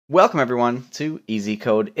Welcome everyone to Easy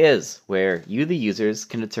Code Is, where you, the users,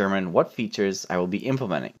 can determine what features I will be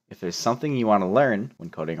implementing. If there's something you want to learn when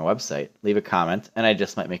coding a website, leave a comment and I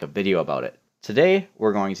just might make a video about it. Today,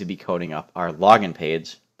 we're going to be coding up our login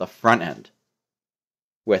page, the front end,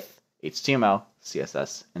 with HTML,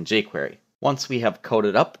 CSS, and jQuery. Once we have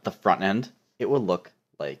coded up the front end, it will look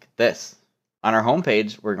like this. On our home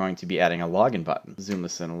page, we're going to be adding a login button. Zoom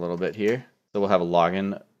this in a little bit here. So we'll have a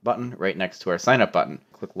login button right next to our sign up button.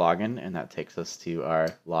 Click login and that takes us to our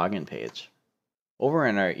login page. Over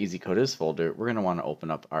in our Easy Code Is folder, we're going to want to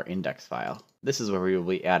open up our index file. This is where we will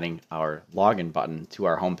be adding our login button to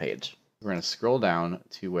our home page. We're going to scroll down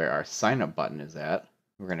to where our sign up button is at.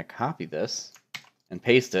 We're going to copy this and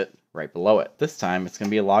paste it right below it. This time it's going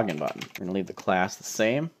to be a login button. We're going to leave the class the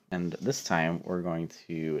same, and this time we're going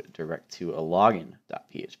to direct to a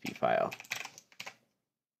login.php file.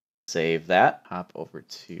 Save that, hop over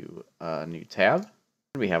to a new tab.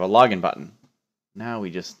 We have a login button. Now we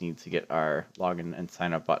just need to get our login and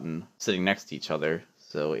sign up button sitting next to each other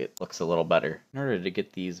so it looks a little better. In order to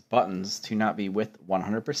get these buttons to not be width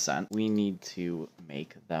 100%, we need to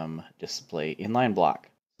make them display inline block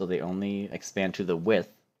so they only expand to the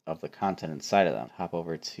width of the content inside of them. Hop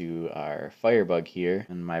over to our Firebug here,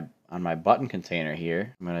 and on my button container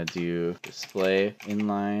here, I'm going to do display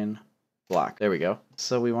inline block. There we go.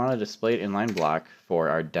 So we want to display it inline block for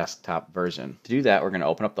our desktop version. To do that, we're going to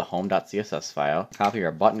open up the home.css file, copy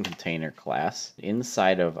our button container class.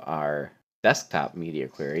 Inside of our desktop media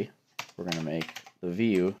query, we're going to make the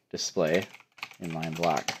view display inline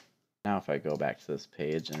block. Now if I go back to this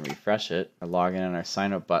page and refresh it, our login and our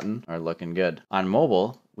sign up button are looking good. On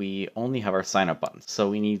mobile, we only have our sign up buttons. So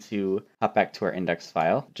we need to hop back to our index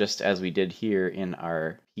file, just as we did here in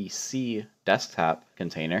our PC desktop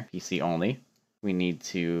container, PC only. We need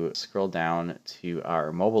to scroll down to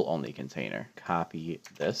our mobile only container, copy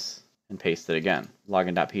this and paste it again.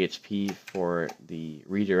 Login.php for the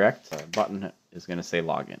redirect. Our button is going to say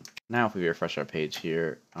login. Now if we refresh our page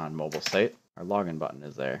here on mobile site, our login button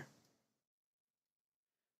is there.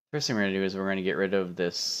 First thing we're going to do is we're going to get rid of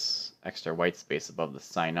this extra white space above the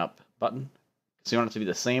sign up button. So we want it to be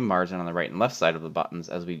the same margin on the right and left side of the buttons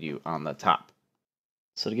as we do on the top.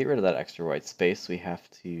 So to get rid of that extra white space, we have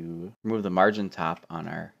to remove the margin top on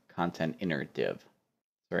our content inner div.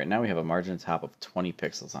 So right now we have a margin top of 20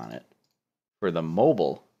 pixels on it. For the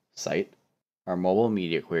mobile site, our mobile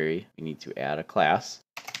media query, we need to add a class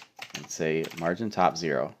and say margin top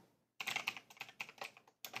 0.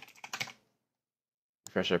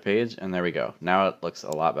 Refresh our page, and there we go. Now it looks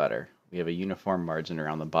a lot better. We have a uniform margin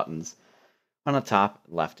around the buttons on the top,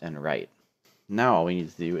 left, and right. Now all we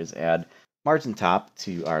need to do is add margin top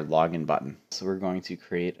to our login button. So we're going to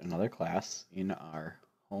create another class in our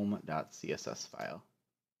home.css file.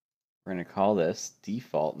 We're going to call this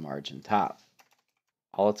default margin top.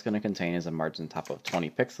 All it's going to contain is a margin top of 20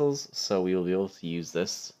 pixels, so we will be able to use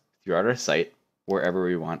this throughout our site wherever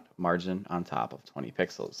we want margin on top of 20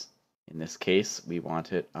 pixels. In this case, we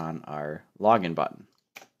want it on our login button.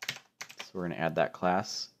 So we're going to add that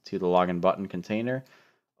class to the login button container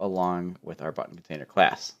along with our button container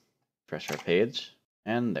class. Refresh our page,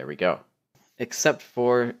 and there we go. Except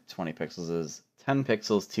for 20 pixels is 10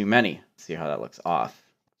 pixels too many. See how that looks off.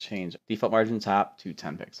 Change default margin top to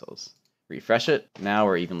 10 pixels. Refresh it. Now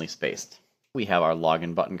we're evenly spaced. We have our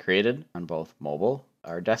login button created on both mobile,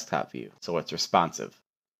 our desktop view, so it's responsive.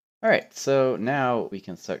 Alright, so now we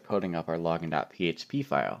can start coding up our login.php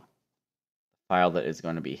file. The file that is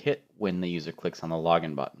going to be hit when the user clicks on the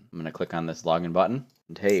login button. I'm going to click on this login button,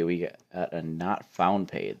 and hey, we get a not found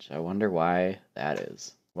page. I wonder why that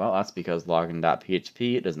is. Well, that's because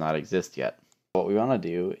login.php does not exist yet. What we want to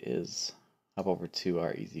do is hop over to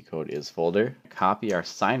our Easy Code Is folder, copy our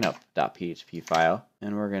signup.php file,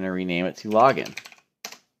 and we're going to rename it to login.php,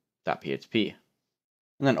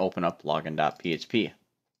 and then open up login.php.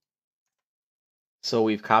 So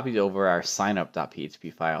we've copied over our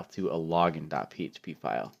signup.php file to a login.php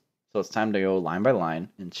file. So it's time to go line by line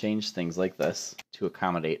and change things like this to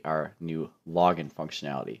accommodate our new login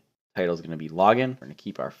functionality. Title is going to be login. We're going to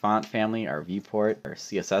keep our font family, our viewport. Our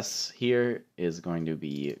CSS here is going to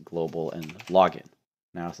be global and login.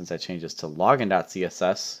 Now since I changed this to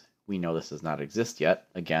login.css, we know this does not exist yet.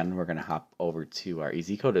 Again, we're going to hop over to our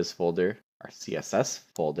Easy Code Is folder, our CSS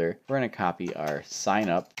folder. We're going to copy our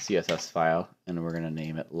signup CSS file and we're going to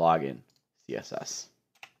name it login CSS.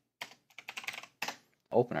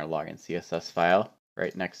 Open our login CSS file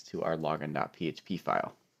right next to our login.php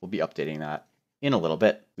file. We'll be updating that in a little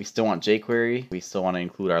bit. We still want jQuery. We still want to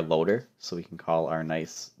include our loader so we can call our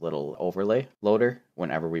nice little overlay loader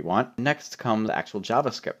whenever we want. Next comes the actual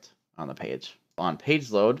JavaScript on the page. On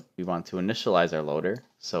page load, we want to initialize our loader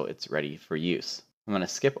so it's ready for use. I'm going to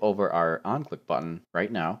skip over our on-click button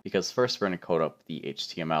right now because first we're going to code up the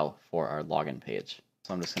HTML for our login page.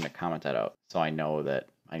 So I'm just going to comment that out so I know that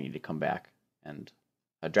I need to come back and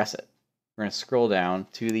address it. We're going to scroll down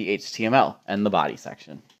to the HTML and the body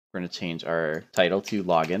section. We're going to change our title to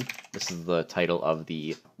login. This is the title of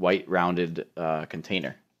the white rounded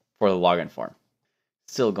container for the login form.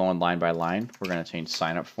 Still going line by line, we're going to change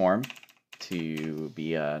sign up form to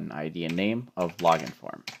be an ID and name of login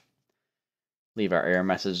form. Leave our error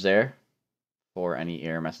message there for any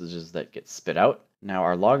error messages that get spit out. Now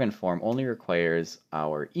our login form only requires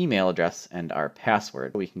our email address and our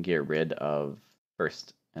password. We can get rid of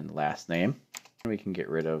first and last name. We can get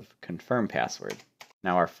rid of confirm password.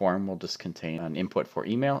 Now our form will just contain an input for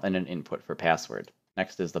email and an input for password.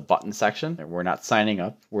 Next is the button section. We're not signing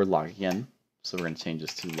up, we're logging in. So we're going to change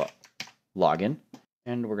this to login.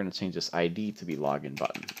 And we're going to change this ID to be login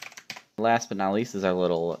button. Last but not least is our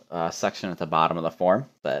little section at the bottom of the form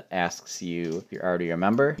that asks you if you're already a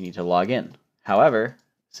member, you need to log in. However,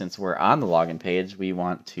 since we're on the login page, we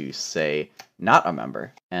want to say not a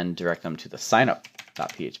member and direct them to the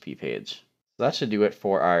signup.php page. So that should do it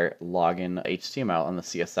for our login HTML, and the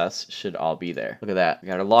CSS should all be there. Look at that. We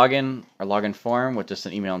got our login form with just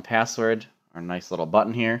an email and password. Our nice little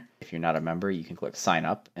button here. If you're not a member, you can click sign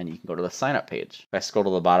up and you can go to the sign up page. If I scroll to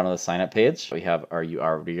the bottom of the sign up page, we have are you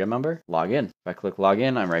already a member? Log in. If I click log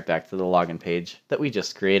in, I'm right back to the login page that we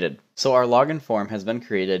just created. So our login form has been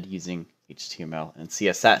created using HTML and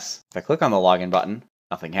CSS. If I click on the login button,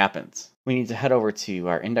 nothing happens. We need to head over to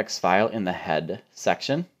our index file in the head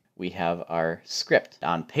section. We have our script.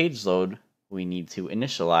 On page load, we need to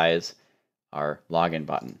initialize our login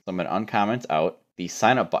button. So I'm going to uncomment out the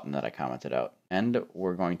sign up button that I commented out. And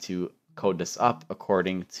we're going to code this up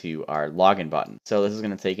according to our login button. So this is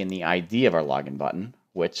going to take in the ID of our login button,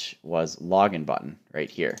 which was login button right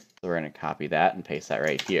here. So we're going to copy that and paste that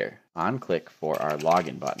right here. On click for our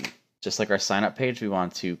login button. Just like our sign up page, we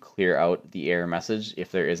want to clear out the error message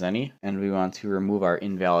if there is any, and we want to remove our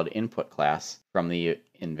invalid input class from the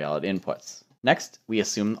invalid inputs. Next, we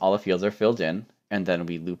assume all the fields are filled in, and then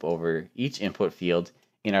we loop over each input field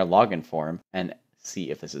in our login form and see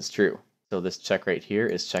if this is true. So this check right here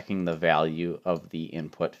is checking the value of the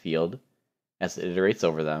input field as it iterates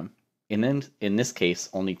over them. In this case,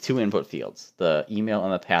 only two input fields, the email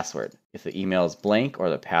and the password. If the email is blank or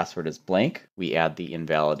the password is blank, we add the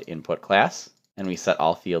invalid input class, and we set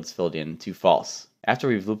all fields filled in to false. After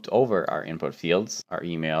we've looped over our input fields, our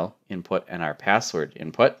email input and our password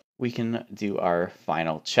input, we can do our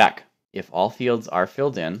final check. If all fields are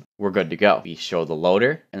filled in, we're good to go. We show the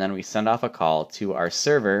loader, and then we send off a call to our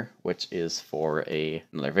server, which is for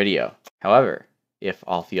another video. However, if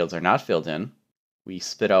all fields are not filled in, we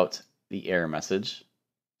spit out the error message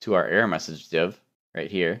to our error message div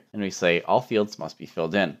right here, and we say all fields must be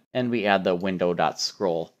filled in. And we add the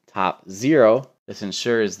window.scroll top 0. This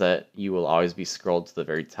ensures that you will always be scrolled to the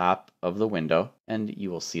very top of the window, and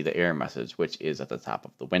you will see the error message, which is at the top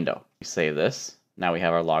of the window. We save this. Now we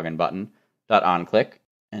have our login button .onClick,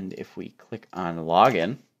 and if we click on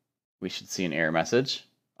login, we should see an error message.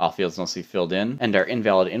 All fields must be filled in, and our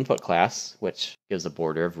invalid input class, which gives a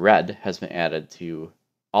border of red, has been added to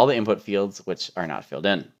all the input fields which are not filled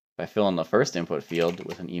in. If I fill in the first input field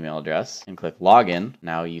with an email address and click login,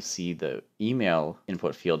 now you see the email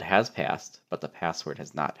input field has passed, but the password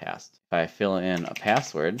has not passed. If I fill in a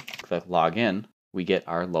password, click login, we get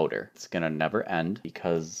our loader. It's going to never end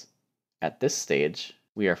because at this stage,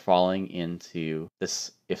 we are falling into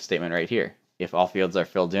this if statement right here. If all fields are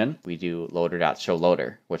filled in, we do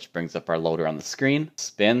loader.showLoader, which brings up our loader on the screen,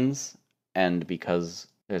 spins, and because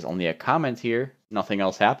there's only a comment here, nothing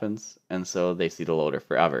else happens, and so they see the loader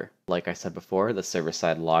forever. Like I said before, the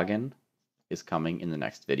server-side login is coming in the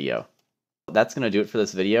next video. That's going to do it for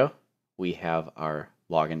this video. We have our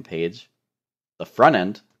login page, the front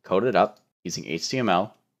end coded up using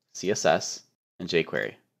HTML, CSS, and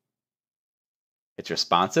jQuery. It's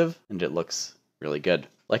responsive, and it looks really good.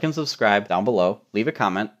 Like and subscribe down below, leave a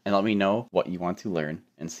comment, and let me know what you want to learn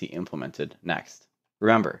and see implemented next.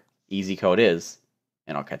 Remember, easy code is,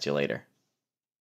 and I'll catch you later.